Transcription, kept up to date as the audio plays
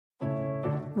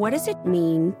What does it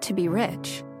mean to be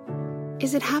rich?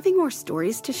 Is it having more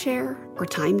stories to share or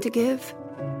time to give?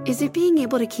 Is it being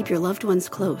able to keep your loved ones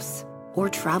close or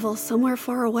travel somewhere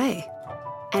far away?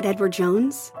 At Edward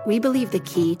Jones, we believe the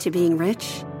key to being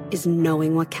rich is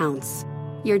knowing what counts.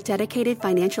 Your dedicated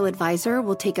financial advisor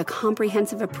will take a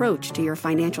comprehensive approach to your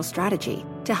financial strategy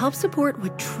to help support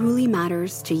what truly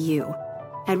matters to you.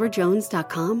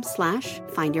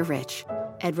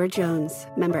 edwardjones.com/findyourrich. Edward Jones,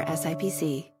 member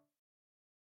SIPC.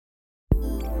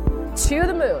 To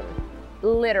the moon,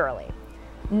 literally.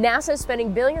 NASA is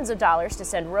spending billions of dollars to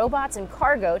send robots and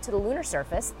cargo to the lunar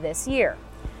surface this year.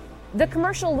 The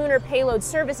Commercial Lunar Payload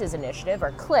Services Initiative,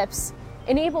 or CLPS,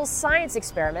 enables science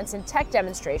experiments and tech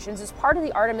demonstrations as part of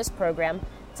the Artemis program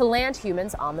to land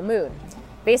humans on the moon.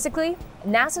 Basically,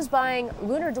 NASA's buying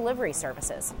lunar delivery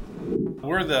services.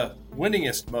 We're the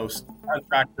winningest most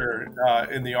contractor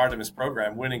in the Artemis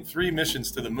program, winning 3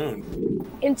 missions to the moon.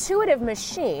 Intuitive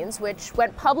Machines, which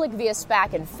went public via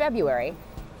SPAC in February,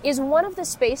 is one of the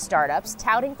space startups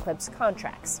touting CLPS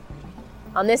contracts.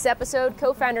 On this episode,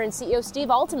 co-founder and CEO Steve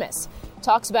Altemus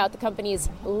talks about the company's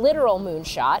literal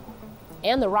moonshot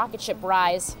and the rocket ship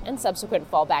rise and subsequent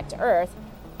fall back to Earth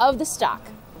of the stock,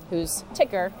 whose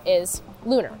ticker is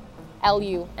Lunar,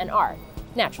 LUNR,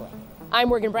 naturally. I'm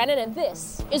Morgan Brennan, and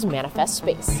this is Manifest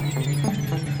Space.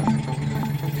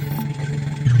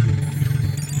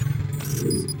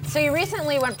 So you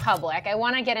recently went public. I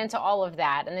want to get into all of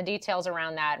that and the details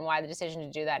around that and why the decision to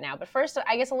do that now. But first,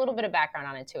 I guess a little bit of background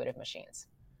on Intuitive Machines.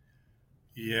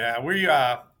 Yeah, we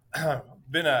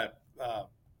been a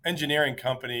engineering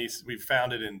company. We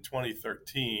founded in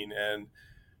 2013, and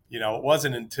it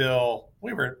wasn't until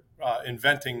we were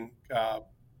inventing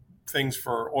things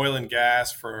for oil and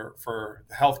gas, for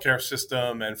the healthcare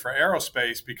system, and for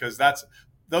aerospace, because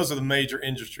those are the major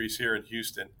industries here in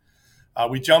Houston.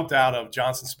 We jumped out of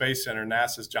Johnson Space Center,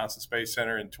 NASA's Johnson Space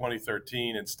Center, in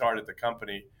 2013 and started the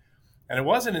company. And it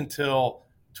wasn't until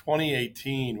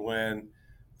 2018 when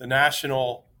the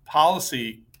national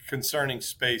policy concerning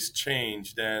space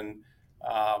changed, and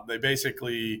they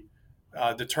basically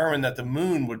determined that the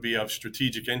moon would be of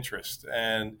strategic interest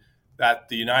and that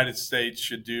the United States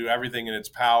should do everything in its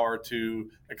power to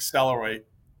accelerate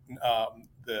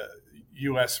the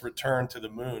U.S. return to the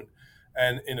moon,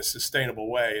 and in a sustainable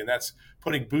way. And that's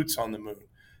putting boots on the moon.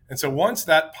 And so once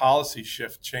that policy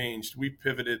shift changed, we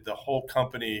pivoted the whole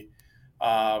company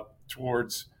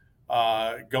towards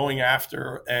going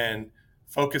after and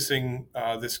focusing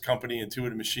this company,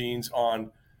 Intuitive Machines,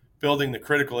 on building the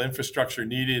critical infrastructure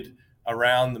needed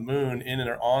around the moon, in and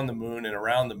on the moon and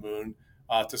around the moon,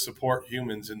 to support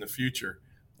humans in the future.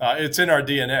 It's in our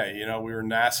DNA. We were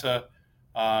NASA,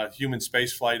 human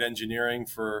spaceflight engineering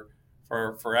for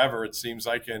forever, it seems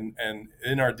like, and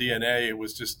in our DNA, it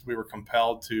was just, we were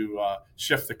compelled to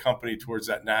shift the company towards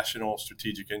that national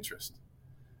strategic interest.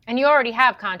 And you already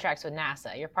have contracts with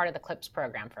NASA. You're part of the CLPS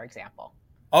program, for example.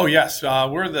 Oh, yes.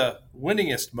 We're the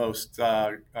winningest most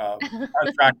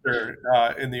contractor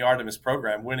in the Artemis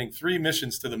program, winning 3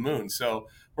 missions to the moon. So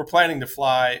we're planning to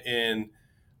fly in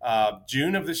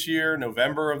June of this year,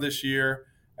 November of this year,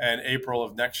 and April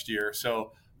of next year.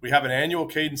 So we have an annual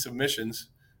cadence of missions,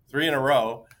 3 in a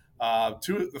row.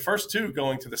 The first 2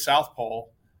 going to the South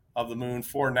Pole of the moon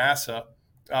for NASA,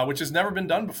 which has never been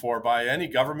done before by any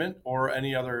government or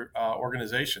any other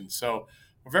organization. So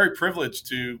we're very privileged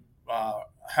to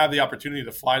have the opportunity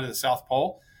to fly to the South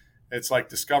Pole. It's like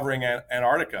discovering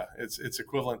Antarctica. It's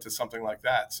equivalent to something like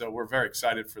that. So we're very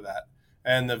excited for that.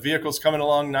 And the vehicle's coming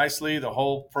along nicely. The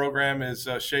whole program is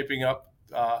shaping up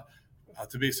to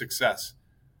be a success.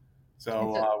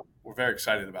 So we're very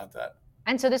excited about that.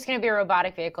 And so this is going to be a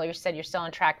robotic vehicle. You said you're still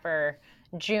on track for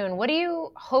June. What do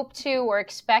you hope to or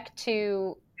expect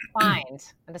to find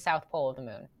at the South Pole of the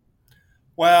moon?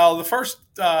 Well, the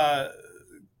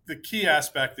key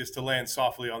aspect is to land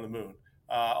softly on the moon,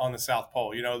 on the South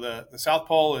Pole. The South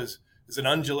Pole is an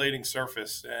undulating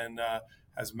surface and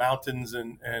has mountains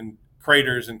and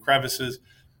craters and crevices.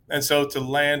 And so to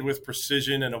land with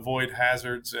precision and avoid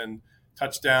hazards and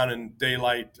touch down in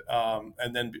daylight,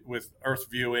 and then with Earth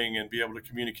viewing and be able to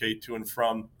communicate to and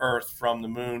from Earth, from the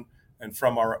moon, and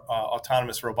from our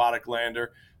autonomous robotic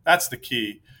lander, that's the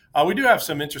key. We do have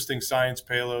some interesting science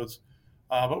payloads,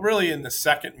 but really in the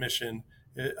second mission,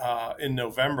 in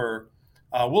November,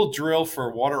 we'll drill for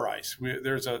water ice.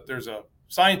 There's a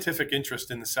scientific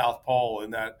interest in the South Pole in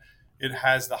that it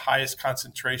has the highest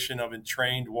concentration of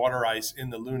entrained water ice in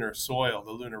the lunar soil,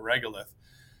 the lunar regolith.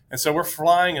 And so we're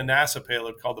flying a NASA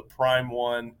payload called the Prime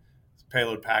 1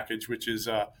 payload package, which is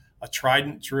a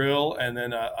Trident drill and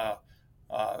then a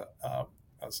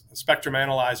spectrum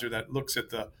analyzer that looks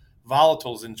at the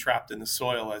volatiles entrapped in the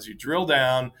soil. As you drill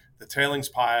down, the tailings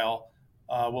pile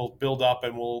will build up,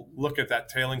 and we'll look at that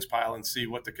tailings pile and see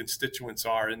what the constituents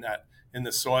are in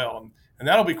the soil. And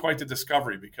that'll be quite the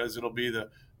discovery, because it'll be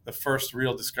the first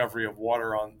real discovery of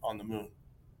water on the moon.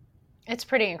 It's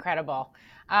pretty incredible.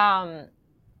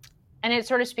 And it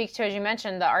sort of speaks to, as you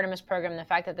mentioned, the Artemis program, the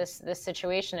fact that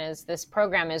this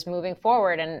program is moving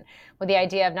forward, and with the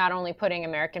idea of not only putting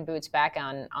American boots back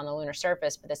on the lunar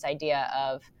surface, but this idea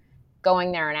of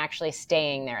going there and actually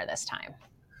staying there this time.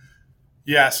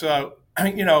 Yeah, so,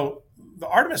 the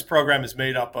Artemis program is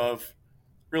made up of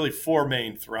really four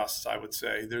main thrusts, I would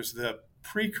say. There's the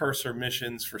precursor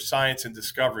missions for science and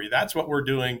discovery. That's what we're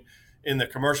doing in the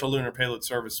Commercial Lunar Payload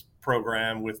Service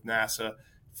program with NASA,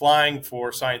 flying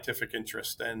for scientific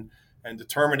interest and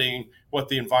determining what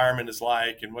the environment is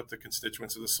like and what the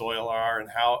constituents of the soil are,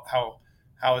 and how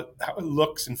it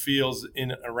looks and feels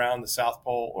in and around the South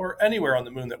Pole or anywhere on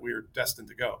the moon that we are destined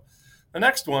to go. The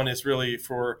next one is really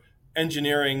for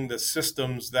engineering the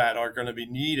systems that are going to be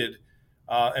needed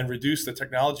and reduce the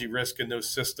technology risk in those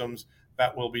systems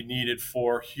that will be needed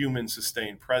for human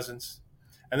sustained presence.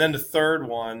 And then the third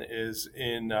one is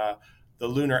in the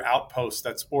lunar outpost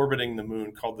that's orbiting the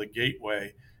moon, called the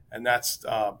Gateway. And that's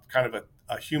kind of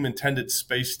a human-tended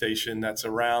space station that's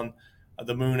around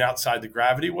the moon outside the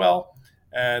gravity well.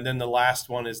 And then the last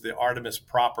one is the Artemis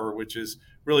proper, which is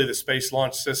really the Space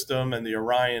Launch System and the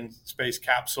Orion space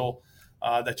capsule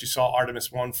that you saw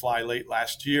Artemis 1 fly late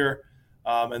last year.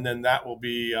 And then that will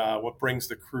be what brings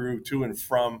the crew to and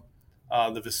from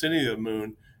the vicinity of the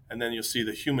moon. And then you'll see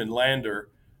the human lander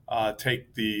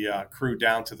take the crew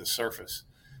down to the surface.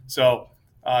 So,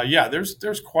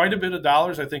 there's quite a bit of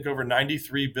dollars. I think over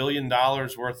 $93 billion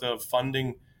worth of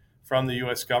funding from the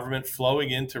U.S. government flowing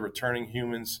into returning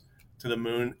humans to the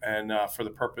moon, and for the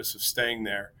purpose of staying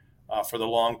there for the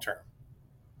long term.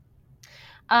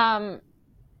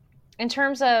 In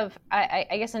terms of,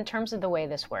 I guess, in terms of the way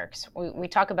this works, we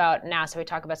talk about NASA, we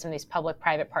talk about some of these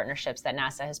public-private partnerships that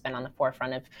NASA has been on the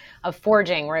forefront of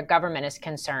forging where government is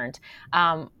concerned.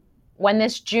 When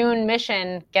this June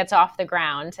mission gets off the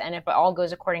ground, and if it all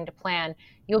goes according to plan,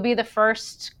 you'll be the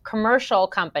first commercial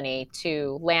company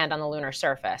to land on the lunar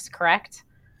surface, correct?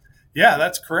 Yeah,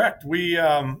 that's correct.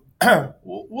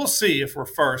 We'll see if we're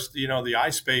first. The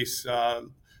iSpace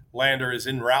lander is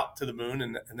en route to the moon,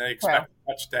 and they expect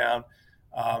to touch down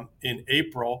in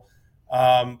April.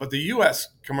 But the U.S.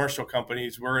 commercial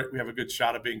companies, we have a good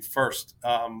shot of being first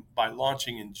by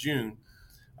launching in June.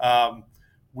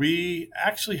 We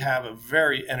actually have a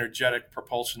very energetic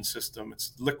propulsion system.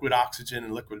 It's liquid oxygen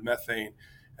and liquid methane,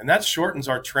 and that shortens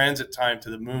our transit time to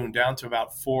the moon down to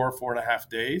about 4.5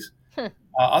 days.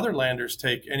 Other landers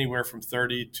take anywhere from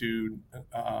 30 to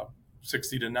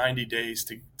 60 to 90 days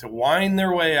to wind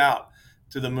their way out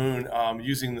to the moon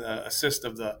using the assist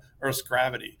of the Earth's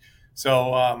gravity.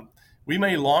 So we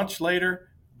may launch later,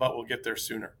 but we'll get there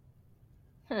sooner.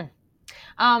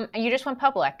 You just went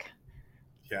public.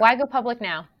 Yeah. Why go public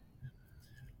now?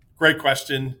 Great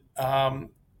question.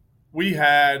 We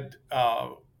had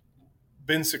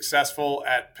been successful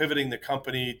at pivoting the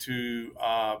company to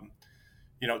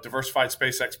diversified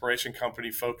space exploration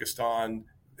company focused on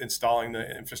installing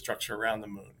the infrastructure around the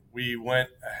moon. We went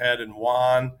ahead and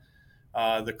won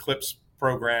the CLIPS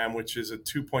program, which is a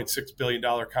 $2.6 billion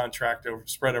contract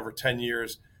spread over 10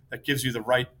 years that gives you the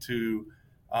right to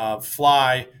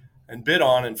fly and bid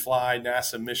on and fly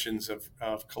NASA missions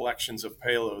of collections of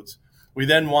payloads. We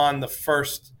then won the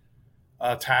first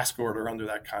task order under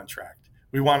that contract.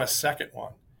 We won a second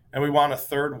one, and we won a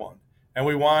third one. And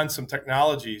we won some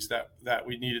technologies that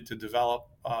we needed to develop,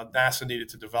 NASA needed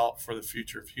to develop for the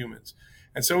future of humans.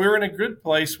 And so we were in a good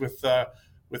place with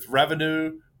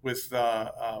revenue, with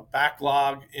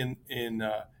backlog in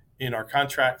our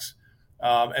contracts.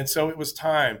 And so it was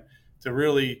time to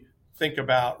really think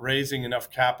about raising enough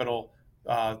capital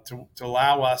to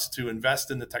allow us to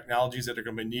invest in the technologies that are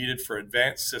going to be needed for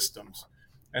advanced systems.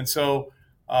 And so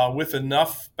with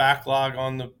enough backlog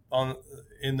on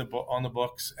the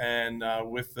books, and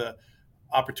with the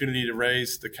opportunity to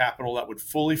raise the capital that would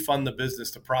fully fund the business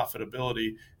to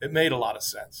profitability, it made a lot of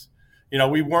sense.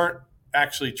 We weren't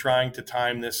actually trying to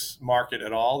time this market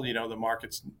at all. The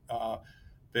market's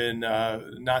been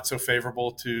not so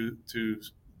favorable to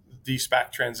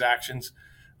de-SPAC transactions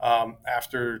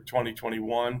after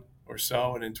 2021 or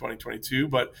so, and in 2022.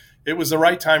 But it was the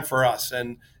right time for us.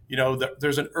 And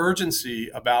there's an urgency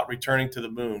about returning to the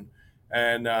moon.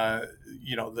 And the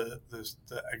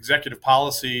executive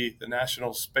policy, the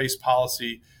national space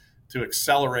policy to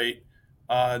accelerate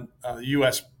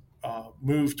U.S.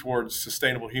 move towards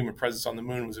sustainable human presence on the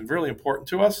moon was really important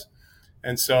to us.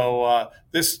 And so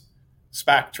this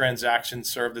SPAC transaction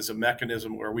served as a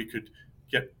mechanism where we could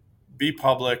be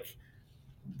public,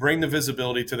 bring the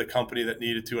visibility to the company that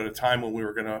needed to at a time when we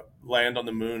were going to land on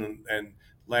the moon and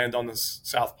land on the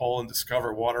South Pole and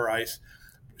discover water ice,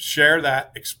 share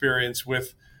that experience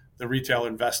with the retail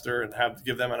investor and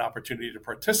give them an opportunity to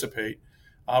participate,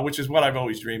 which is what I've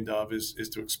always dreamed of, is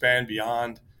to expand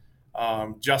beyond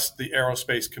just the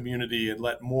aerospace community and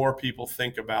let more people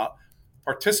think about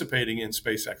participating in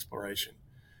space exploration.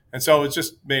 And so it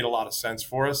just made a lot of sense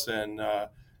for us, and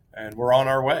we're on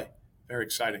our way. Very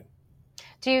exciting.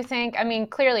 Do you think, I mean,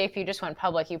 clearly if you just went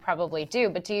public, you probably do,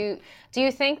 but do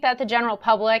you think that the general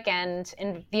public and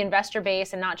in the investor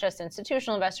base, and not just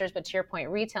institutional investors, but to your point,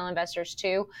 retail investors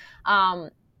too,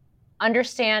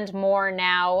 understand more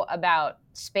now about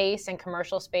space and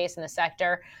commercial space in the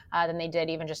sector than they did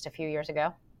even just a few years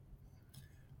ago?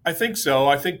 I think so.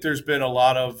 I think there's been a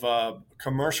lot of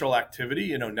commercial activity.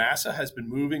 NASA has been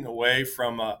moving away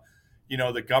from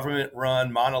the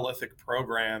government-run monolithic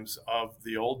programs of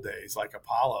the old days, like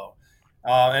Apollo,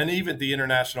 and even the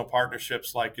international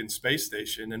partnerships like in Space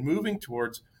Station, and moving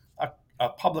towards a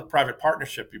public-private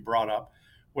partnership you brought up,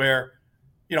 where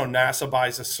NASA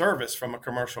buys a service from a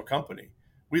commercial company.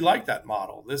 We like that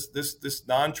model. This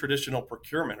non-traditional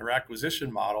procurement or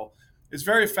acquisition model is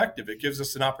very effective. It gives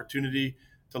us an opportunity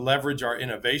to leverage our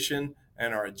innovation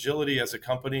and our agility as a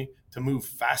company to move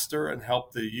faster and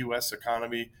help the U.S.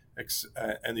 economy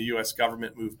and the U.S.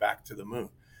 government move back to the moon.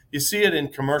 You see it in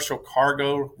commercial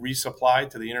cargo resupply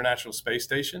to the International Space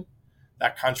Station.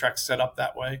 That contract's set up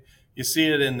that way. You see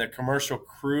it in the commercial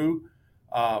crew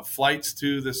flights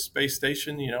to the space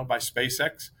station, by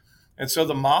SpaceX. And so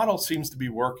the model seems to be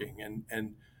working.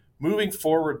 And moving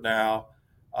forward now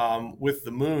with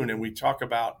the moon, and we talk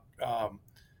about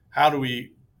how do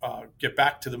we get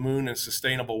back to the moon in a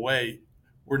sustainable way,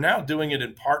 we're now doing it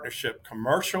in partnership,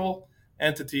 commercial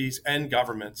entities and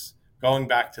governments going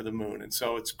back to the moon. And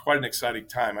so it's quite an exciting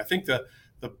time. I think the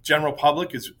general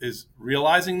public is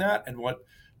realizing that. And what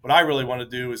I really want to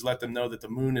do is let them know that the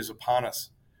moon is upon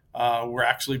us. We're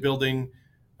actually building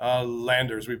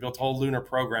landers. We built a whole lunar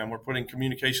program. We're putting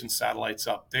communication satellites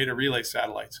up, data relay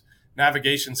satellites,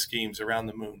 navigation schemes around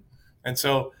the moon. And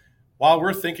so while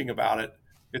we're thinking about it,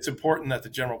 it's important that the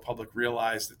general public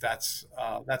realize that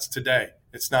that's today.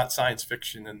 It's not science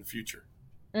fiction in the future.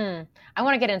 I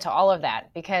want to get into all of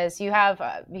that because you have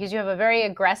a very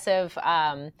aggressive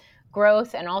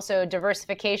growth and also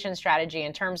diversification strategy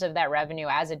in terms of that revenue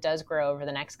as it does grow over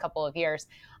the next couple of years.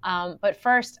 But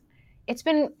first, it's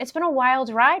been a wild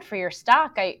ride for your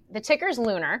stock. The ticker's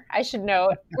Lunar, I should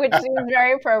note, which seems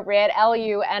very appropriate,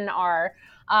 LUNR.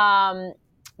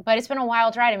 But it's been a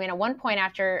wild ride. I mean, at one point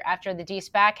after the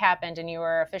de-SPAC happened and you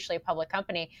were officially a public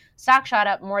company, stock shot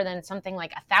up more than something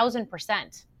like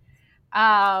 1,000%.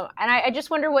 And I just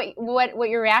wonder what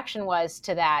your reaction was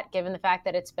to that, given the fact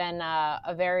that it's been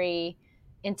a very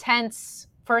intense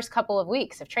first couple of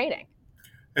weeks of trading.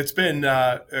 It's been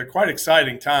quite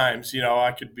exciting times.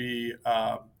 I could be,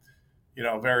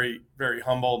 very, very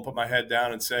humble and put my head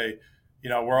down and say,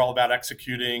 we're all about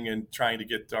executing and trying to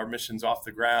get our missions off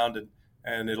the ground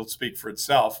and it'll speak for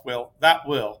itself. Well, that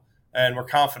will, and we're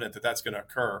confident that that's going to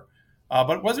occur.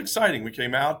 But it was exciting. We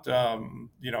came out, at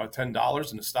 $10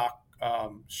 and the stock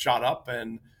shot up,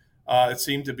 and it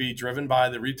seemed to be driven by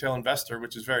the retail investor,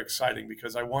 which is very exciting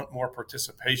because I want more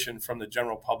participation from the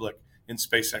general public in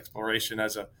space exploration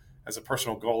as a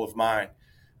personal goal of mine.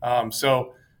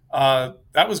 So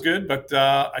that was good, but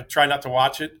I try not to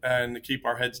watch it and to keep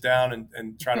our heads down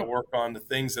and try to work on the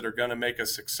things that are going to make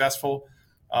us successful,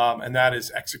 and that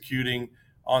is executing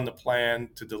on the plan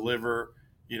to deliver,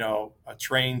 a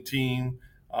trained team,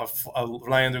 a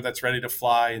lander that's ready to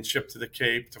fly and ship to the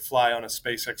Cape to fly on a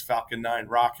SpaceX Falcon 9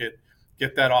 rocket,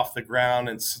 get that off the ground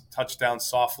and touch down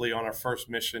softly on our first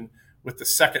mission, with the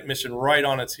second mission right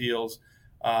on its heels,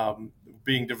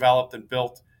 being developed and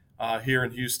built here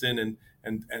in Houston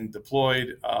and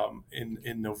deployed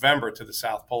in November to the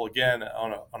South Pole again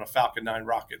on a Falcon 9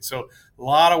 rocket. So a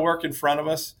lot of work in front of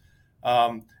us,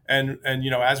 and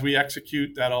as we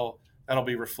execute, that'll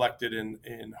be reflected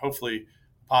in hopefully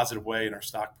positive way in our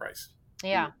stock price.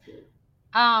 Yeah.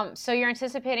 So you're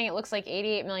anticipating, it looks like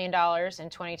 $88 million in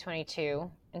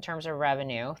 2022 in terms of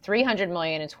revenue, $300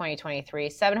 million in 2023,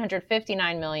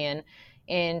 $759 million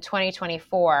in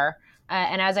 2024.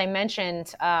 And as I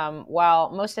mentioned,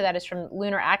 while most of that is from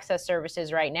lunar access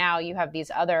services right now, you have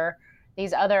these other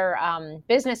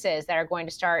businesses that are going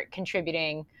to start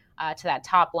contributing to that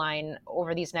top line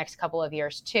over these next couple of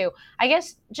years too. I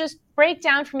guess just break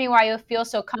down for me why you feel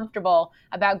so comfortable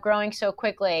about growing so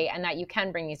quickly and that you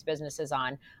can bring these businesses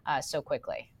on so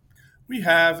quickly. We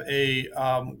have a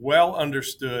well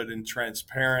understood and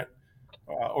transparent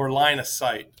or line of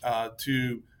sight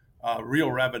to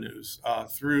real revenues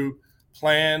through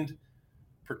planned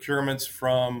procurements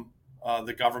from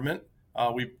the government.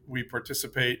 We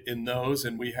participate in those,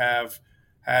 and we have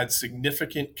had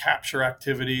significant capture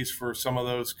activities for some of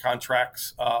those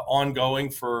contracts ongoing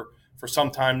for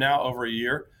some time now, over a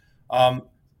year.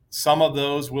 Some of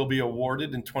those will be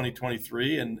awarded in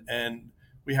 2023, and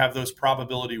we have those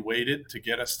probability weighted to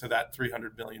get us to that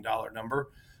 $300 million number.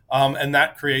 And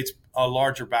that creates a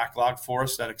larger backlog for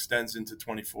us that extends into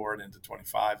 24 and into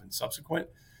 25 and subsequent.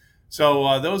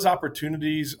 So those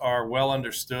opportunities are well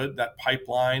understood. That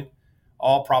pipeline,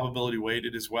 all probability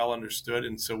weighted, is well understood.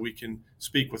 And so we can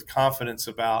speak with confidence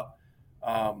about,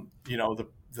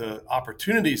 the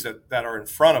opportunities that are in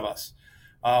front of us.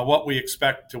 What we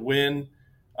expect to win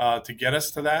to get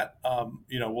us to that,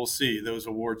 we'll see. Those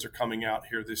awards are coming out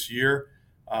here this year.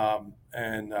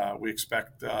 And we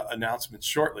expect announcements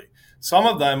shortly. Some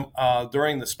of them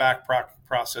during the SPAC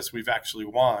process we've actually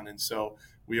won, and so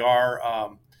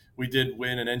we did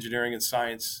win an engineering and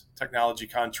science technology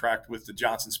contract with the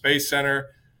Johnson Space Center.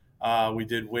 We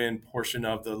did win portion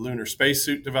of the lunar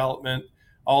spacesuit development.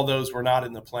 All those were not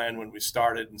in the plan when we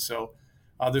started, and so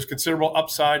there's considerable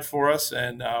upside for us,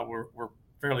 and we're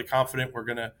fairly confident we're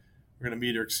going to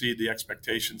meet or exceed the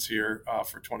expectations here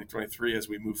for 2023 as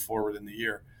we move forward in the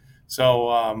year.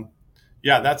 So,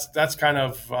 that's kind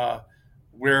of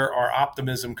where our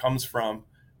optimism comes from,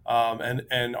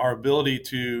 and our ability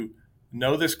to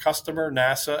know this customer,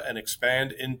 NASA, and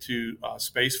expand into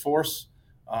Space Force,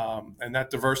 and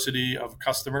that diversity of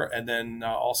customer, and then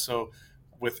also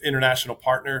with international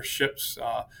partnerships.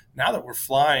 Now that we're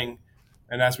flying,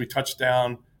 and as we touch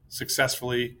down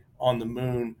successfully on the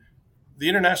moon, the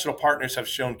international partners have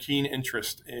shown keen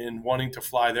interest in wanting to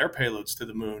fly their payloads to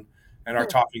the moon and are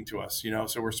talking to us.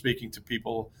 So we're speaking to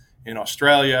people in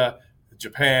Australia,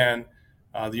 Japan,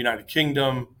 the United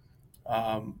Kingdom,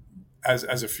 as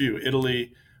a few,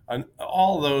 Italy, and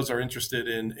all of those are interested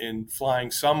in flying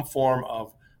some form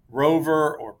of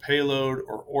rover or payload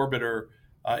or orbiter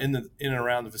in and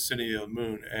around the vicinity of the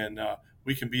moon, and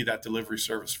we can be that delivery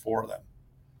service for them.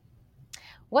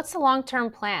 What's the long-term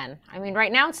plan? I mean,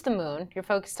 right now it's the moon. You're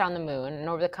focused on the moon, and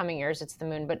over the coming years it's the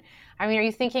moon. But I mean, are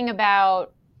you thinking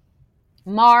about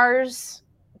Mars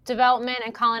development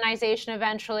and colonization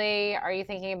eventually? Are you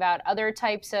thinking about other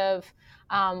types of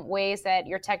ways that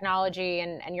your technology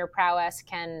and your prowess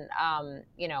can,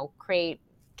 create,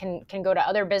 can go to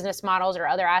other business models or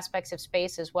other aspects of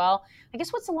space as well? I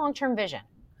guess, what's the long-term vision?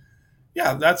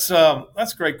 Yeah, that's a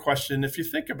great question. If you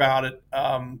think about it,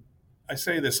 I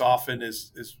say this often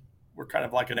is we're kind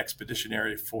of like an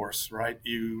expeditionary force, right?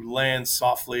 You land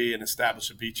softly and establish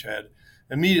a beachhead,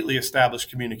 immediately establish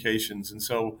communications. And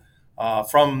so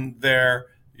from there,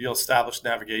 you'll establish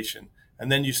navigation.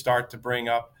 And then you start to bring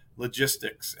up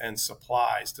logistics and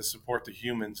supplies to support the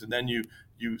humans. And then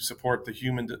you support the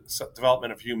human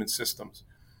development of human systems.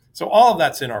 So all of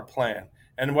that's in our plan.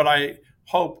 And what I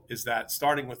hope is that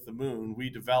starting with the moon, we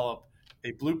develop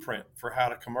a blueprint for how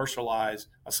to commercialize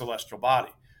a celestial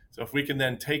body. So if we can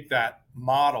then take that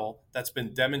model that's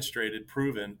been demonstrated,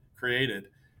 proven, created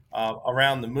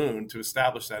around the moon to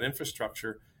establish that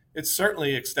infrastructure, it's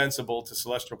certainly extensible to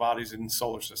celestial bodies in the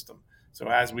solar system. So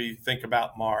as we think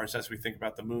about Mars, as we think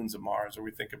about the moons of Mars, or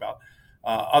we think about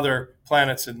other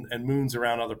planets and moons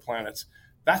around other planets,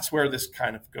 that's where this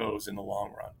kind of goes in the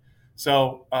long run.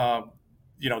 So,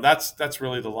 that's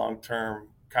really the long-term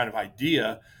kind of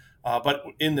idea. But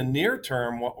in the near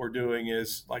term, what we're doing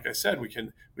is, like I said, we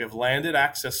have landed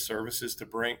access services to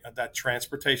bring that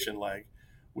transportation leg.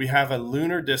 We have a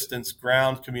lunar distance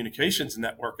ground communications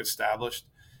network established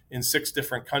in 6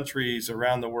 different countries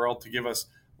around the world to give us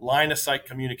line of sight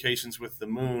communications with the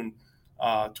moon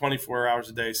 24 hours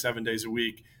a day, 7 days a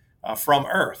week from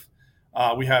Earth.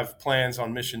 We have plans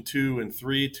on mission 2 and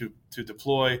 3 to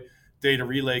deploy data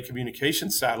relay communication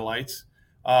satellites.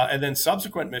 And then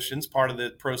subsequent missions, part of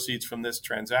the proceeds from this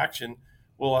transaction,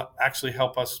 will actually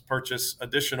help us purchase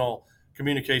additional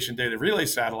communication data relay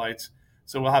satellites.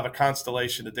 So we'll have a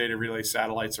constellation of data relay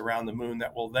satellites around the moon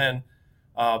that will then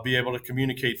be able to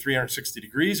communicate 360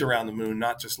 degrees around the moon,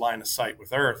 not just line of sight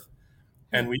with Earth.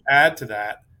 And we add to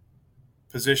that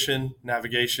position,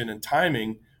 navigation, and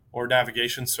timing, or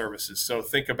navigation services. So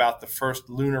think about the first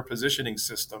lunar positioning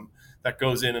system that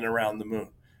goes in and around the moon.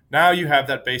 Now you have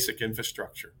that basic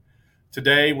infrastructure.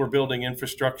 Today, we're building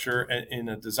infrastructure in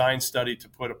a design study to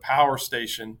put a power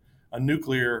station, a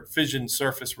nuclear fission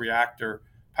surface reactor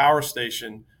power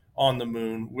station on the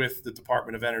moon with the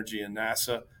Department of Energy and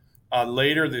NASA.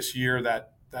 Later this year,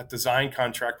 that design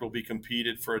contract will be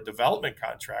competed for a development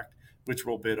contract, which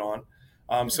we'll bid on.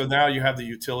 So now you have the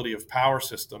utility of power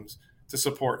systems to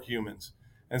support humans.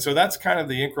 And so that's kind of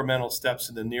the incremental steps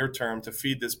in the near term to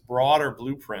feed this broader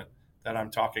blueprint that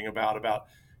I'm talking about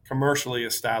commercially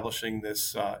establishing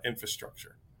this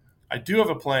infrastructure. I do have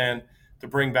a plan to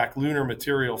bring back lunar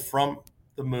material from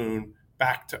the moon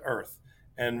back to Earth,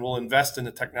 and we'll invest in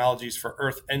the technologies for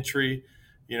Earth entry,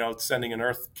 sending an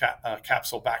Earth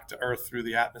capsule back to Earth through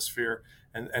the atmosphere,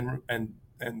 and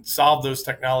solve those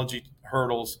technology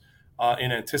hurdles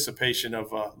in anticipation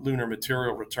of lunar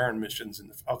material return missions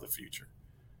of the future.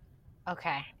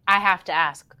 Okay, I have to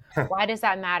ask, why does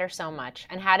that matter so much?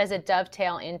 And how does it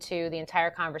dovetail into the entire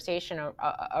conversation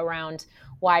around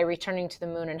why returning to the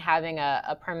moon and having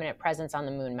a permanent presence on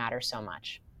the moon matters so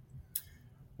much?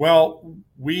 Well,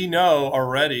 we know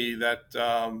already that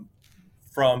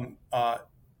from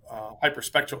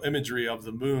hyperspectral imagery of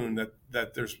the moon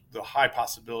that there's the high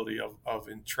possibility of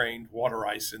entrained water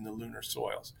ice in the lunar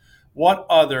soils. What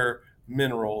other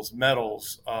minerals,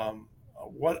 metals,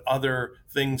 what other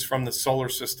things from the solar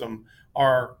system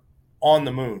are on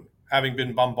the moon, having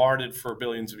been bombarded for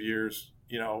billions of years?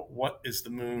 What is the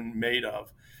moon made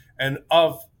of? And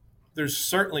there's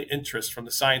certainly interest from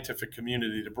the scientific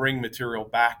community to bring material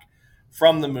back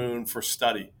from the moon for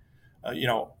study.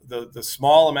 The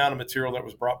small amount of material that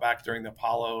was brought back during the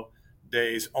Apollo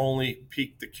days only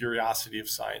piqued the curiosity of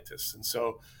scientists. And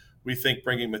so we think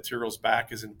bringing materials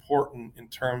back is important in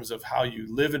terms of how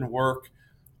you live and work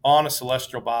on a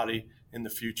celestial body in the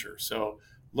future. So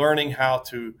learning how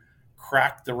to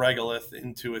crack the regolith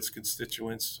into its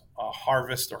constituents,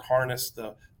 harvest or harness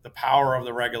the power of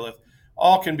the regolith,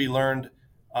 all can be learned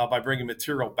by bringing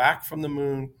material back from the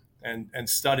moon and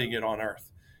studying it on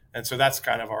Earth. And so that's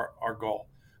kind of our goal.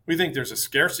 We think there's a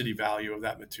scarcity value of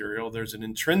that material. There's an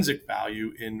intrinsic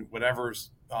value in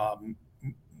whatever's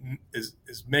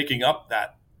is making up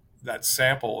that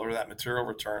sample or that material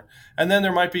return. And then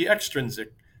there might be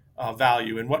extrinsic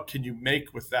value in what can you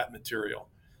make with that material.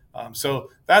 So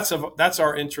that's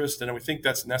our interest, and we think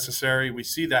that's necessary. We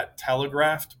see that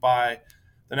telegraphed by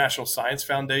the National Science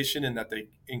Foundation in that they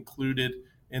included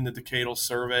in the decadal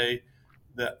survey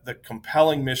the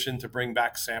compelling mission to bring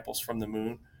back samples from the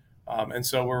moon. And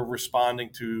so we're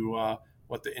responding to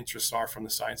what the interests are from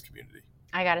the science community.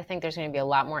 I got to think there's going to be a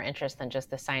lot more interest than just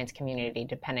the science community,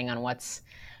 depending on what's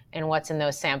in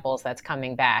those samples that's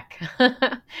coming back.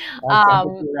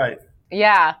 Right.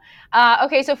 Yeah.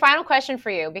 Okay, so final question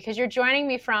for you, because you're joining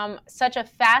me from such a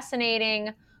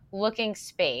fascinating looking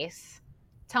space.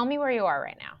 Tell me where you are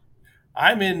right now.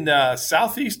 I'm in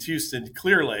Southeast Houston,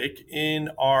 Clear Lake, in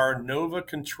our Nova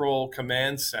Control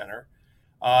Command Center.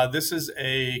 This is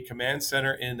a command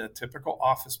center in a typical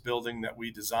office building that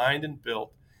we designed and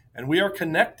built, and we are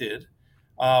connected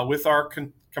with our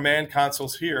command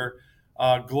consoles here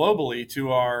globally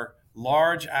to our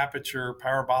large aperture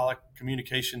parabolic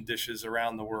communication dishes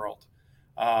around the world.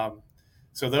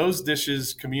 So those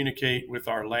dishes communicate with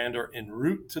our lander en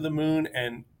route to the moon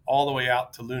and all the way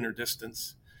out to lunar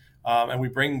distance. And we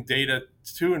bring data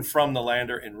to and from the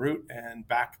lander en route and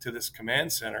back to this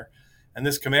command center. And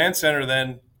this command center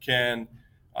then can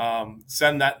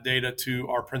send that data to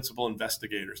our principal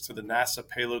investigators, to the NASA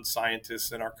payload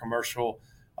scientists and our commercial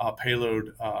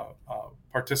payload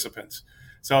participants.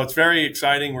 So it's very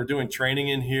exciting. We're doing training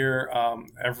in here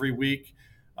every week,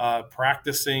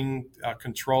 practicing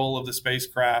control of the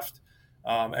spacecraft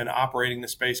and operating the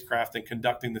spacecraft and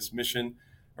conducting this mission.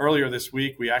 Earlier this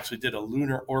week, we actually did a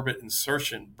lunar orbit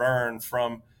insertion burn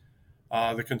from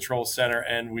the control center,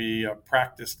 and we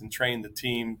practiced and trained the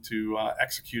team to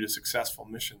execute a successful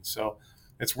mission. So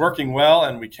it's working well,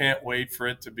 and we can't wait for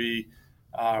it to be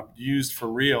used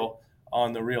for real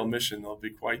on the real mission. There'll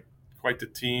be quite the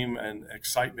team and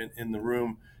excitement in the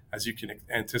room, as you can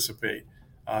anticipate,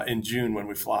 in June when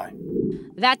we fly.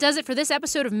 That does it for this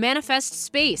episode of Manifest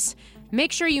Space.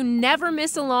 Make sure you never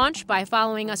miss a launch by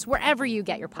following us wherever you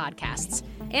get your podcasts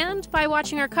and by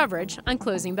watching our coverage on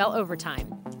Closing Bell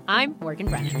Overtime. I'm Morgan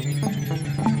Brennan.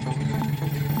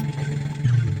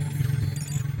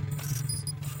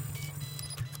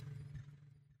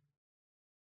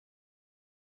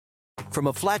 From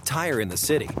a flat tire in the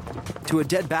city to a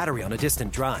dead battery on a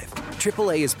distant drive,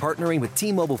 AAA is partnering with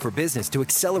T-Mobile for Business to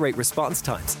accelerate response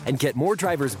times and get more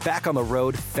drivers back on the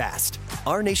road fast.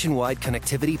 Our nationwide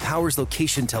connectivity powers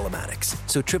location telematics,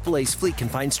 so AAA's fleet can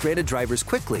find stranded drivers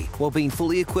quickly while being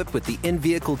fully equipped with the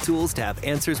in-vehicle tools to have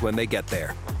answers when they get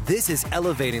there. This is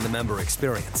elevating the member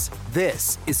experience.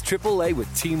 This is AAA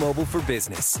with T-Mobile for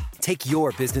Business. Take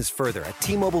your business further at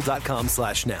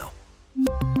T-Mobile.com/now.